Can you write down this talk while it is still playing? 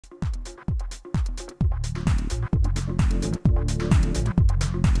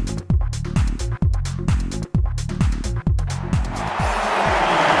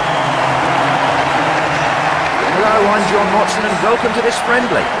John Motson, and welcome to this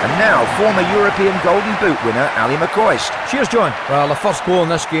friendly. And now, former European Golden Boot winner, Ali McCoist. Cheers, John. Well, the first goal in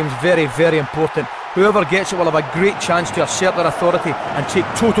this game is very, very important. Whoever gets it will have a great chance to assert their authority and take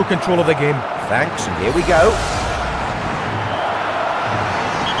total control of the game. Thanks, and here we go.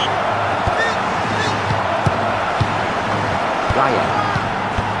 Ryan.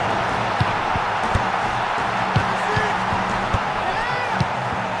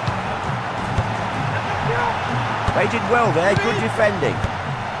 They did well there, good defending.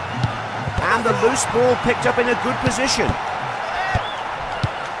 And the loose ball picked up in a good position.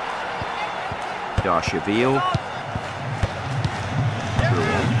 Darcheville.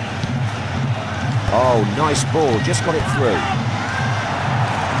 Oh, nice ball, just got it through.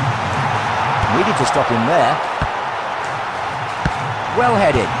 Needed to stop him there. Well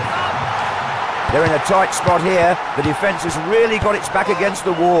headed. They're in a tight spot here. The defence has really got its back against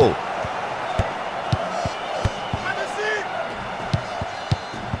the wall.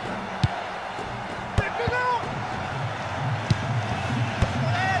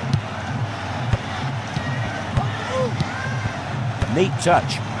 Neat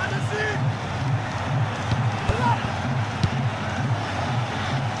touch.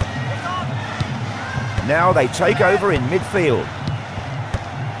 Now they take over in midfield.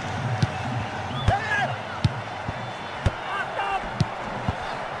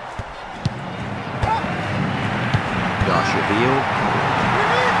 Darcheville.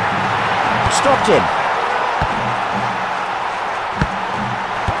 Stopped him.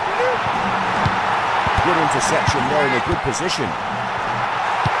 Good interception there in a good position.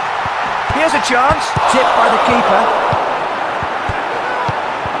 Here's a chance, tipped by the keeper.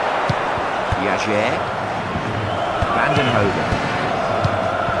 Piaget. Vandenhoven.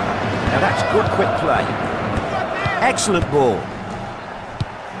 Now that's good quick play. Excellent ball.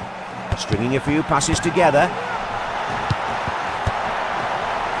 Stringing a few passes together.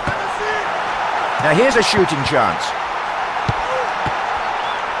 Now here's a shooting chance.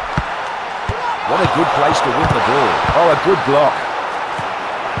 What a good place to win the ball. Oh, a good block.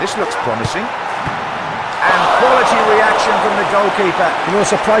 This looks promising. And quality reaction from the goalkeeper. You know,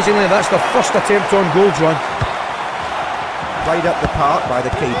 surprisingly, that's the first attempt on goal, John. Played up the park by the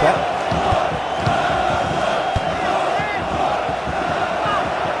keeper.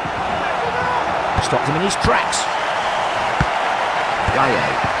 Stopped him in his tracks.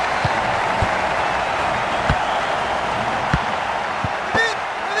 Gaye.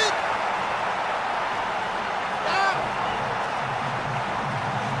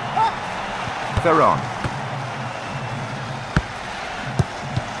 Ferron.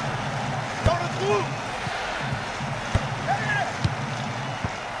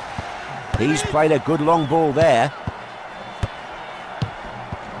 He's played a good long ball there.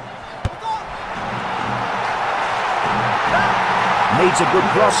 Needs a good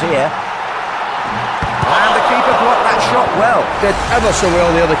cross here. And the keeper blocked that shot well. Did ever so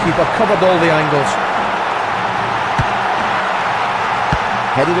well there, the keeper. Covered all the angles.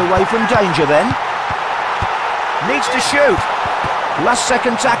 Headed away from danger then. Needs to shoot. Last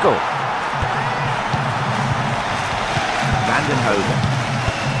second tackle. Vandenhoven.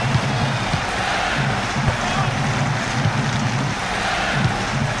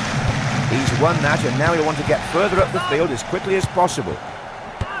 He's won that, and now he'll want to get further up the field as quickly as possible.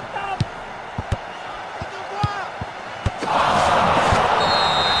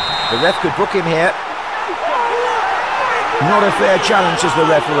 The ref could book him here. Not a fair challenge, says the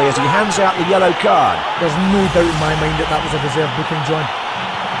referee, as he hands out the yellow card. There's no doubt in my mind that that was a deserved booking, John.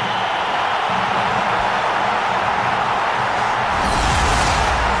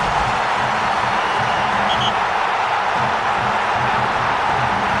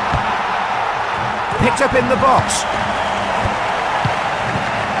 Picked up in the box.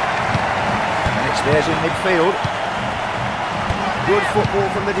 And it's theirs in midfield. Good football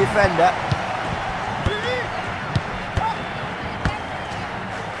from the defender.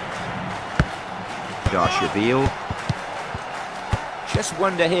 Darcheville. Just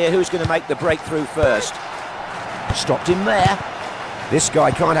wonder here who's going to make the breakthrough first. Stopped him there. This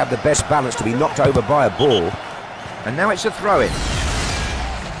guy can't have the best balance to be knocked over by a ball. And now it's a throw-in.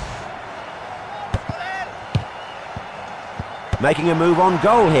 Making a move on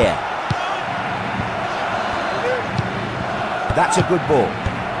goal here. That's a good ball.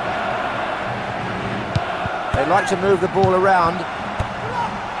 They like to move the ball around.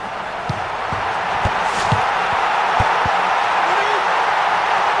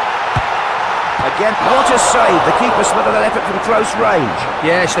 Again, what a save. The keeper smothered that effort from close range.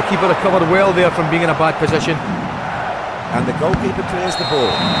 Yes, the keeper recovered well there from being in a bad position. And the goalkeeper clears the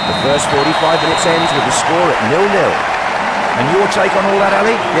ball. The first 45 minutes ends with the score at 0-0. And your take on all that,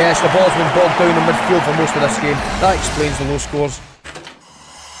 Ali? Yes, the ball's been bogged down in midfield for most of this game. That explains the low scores.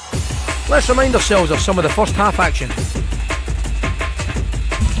 Let's remind ourselves of some of the first half action.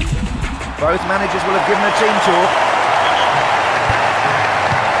 Both managers will have given a team talk.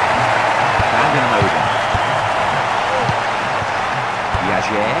 Vandenhoven.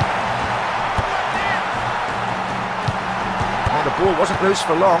 Yagier. Oh, the ball wasn't loose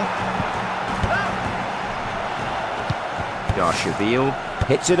for long. Darcheville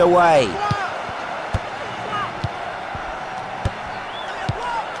hits it away.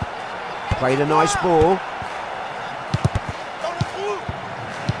 Played a nice ball.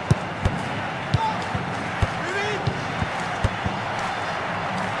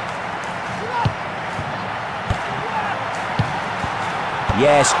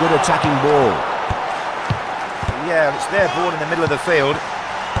 Yes, good attacking ball. Yeah, it's their ball in the middle of the field.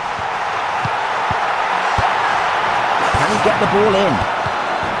 Can he get the ball in?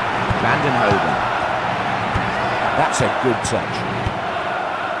 Vandenhoven. That's a good touch.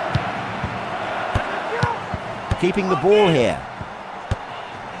 Keeping the ball here.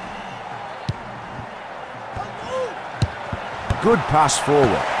 Good pass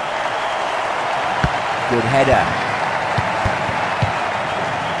forward. Good header.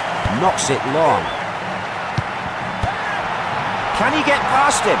 Knocks it long. Can he get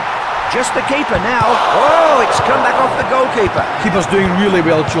past him? Just the keeper now. Oh, it's come back off the goalkeeper. Keeper's doing really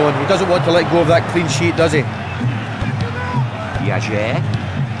well, John. He doesn't want to let go of that clean sheet, does he? Yagier.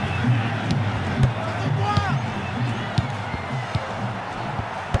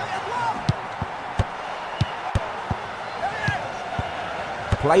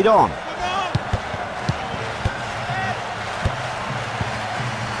 Played on.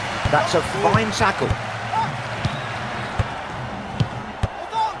 That's a fine tackle.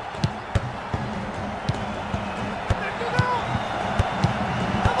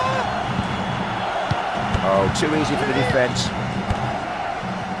 Oh, too easy for the defence.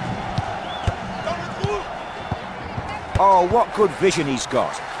 Oh, what good vision he's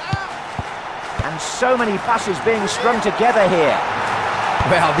got. And so many passes being strung together here.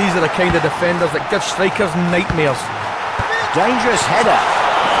 Well, these are the kind of defenders that give strikers nightmares. Dangerous header.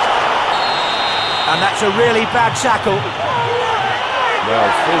 And that's a really bad tackle. Well,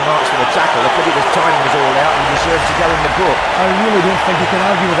 full marks for the tackle. The pity his timing was all out and deserves to go in the book. I really don't think you can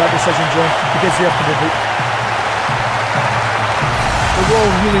argue with that decision, John. He deserved to be booked. The wall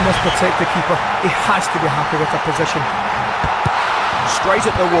really must protect the keeper. He has to be happy with the position. Straight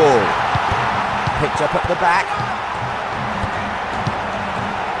at the wall. Picked up at the back.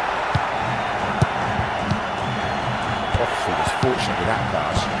 Oh, he was fortunate with that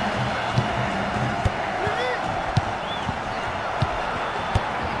pass.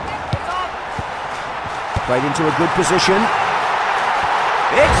 Played into a good position.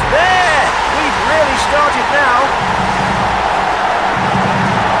 It's there! We've really started now.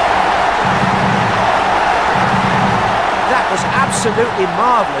 That was absolutely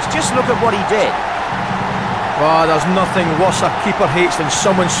marvellous. Just look at what he did. Oh, there's nothing worse a keeper hates than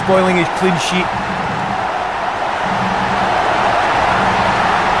someone spoiling his clean sheet.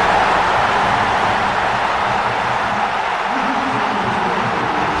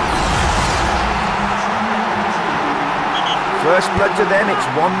 First blood to them, it's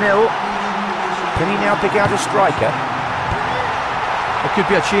 1-0. Can he now pick out a striker? There could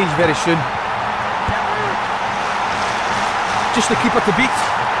be a change very soon. Just the keeper to beat.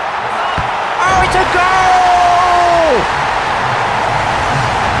 Oh, it's a goal!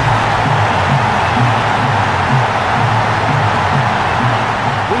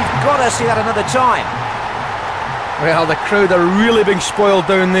 We've got to see that another time. Well, the crowd are really being spoiled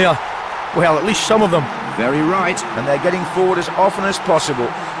down there. Well, at least some of them. Very right, and they're getting forward as often as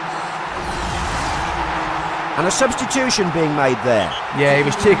possible. And a substitution being made there. Yeah, he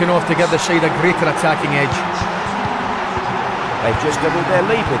was taken off to give the side a greater attacking edge. They've just doubled their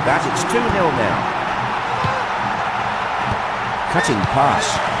lead with that. It's 2-0 now. Cutting pass.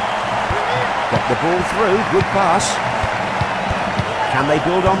 Got the ball through. Good pass. Can they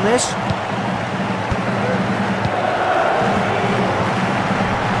build on this?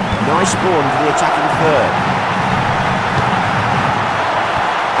 Nice ball into the attacking third.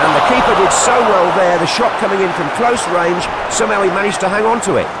 And the keeper did so well there. The shot coming in from close range. Somehow he managed to hang on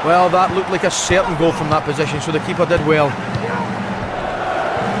to it. Well, that looked like a certain goal from that position, so the keeper did well.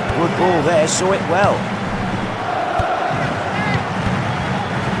 Good ball there, saw it well.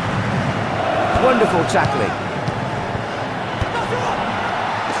 Wonderful tackling.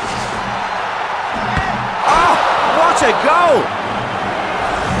 Oh, what a goal!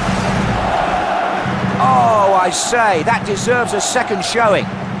 Oh, Oh, I say, that deserves a second showing.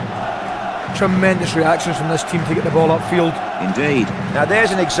 Tremendous reactions from this team to get the ball upfield. Indeed. Now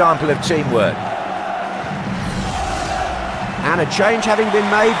there's an example of teamwork. And a change having been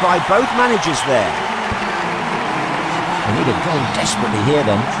made by both managers there. They need a goal desperately here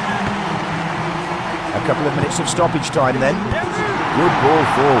then. A couple of minutes of stoppage time then. Good ball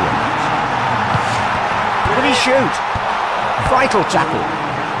forward. Will he shoot? Vital tackle.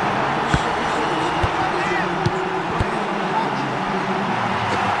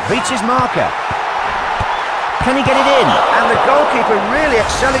 Beats his marker. Can he get it in? And the goalkeeper really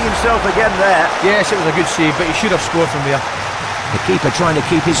excelling himself again there. Yes, it was a good save, but he should have scored from there. The keeper trying to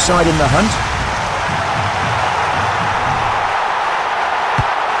keep his side in the hunt.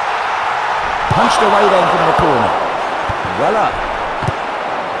 Punched away then from the corner. Well up.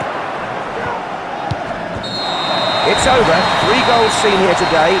 It's over. 3 goals seen here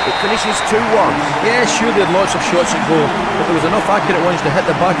today. It finishes 2-1. Yeah, sure, they had lots of shots at goal, but there was enough accurate ones to hit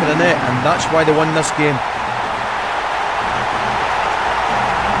the back of the net, and that's why they won this game.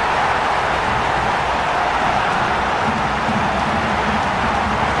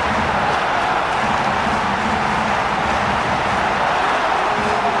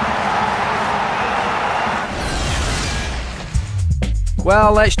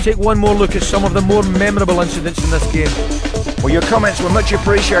 Well, let's take one more look at some of the more memorable incidents in this game. Well, your comments were much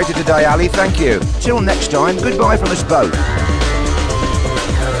appreciated today, Ali. Thank you. Till next time, goodbye from us both.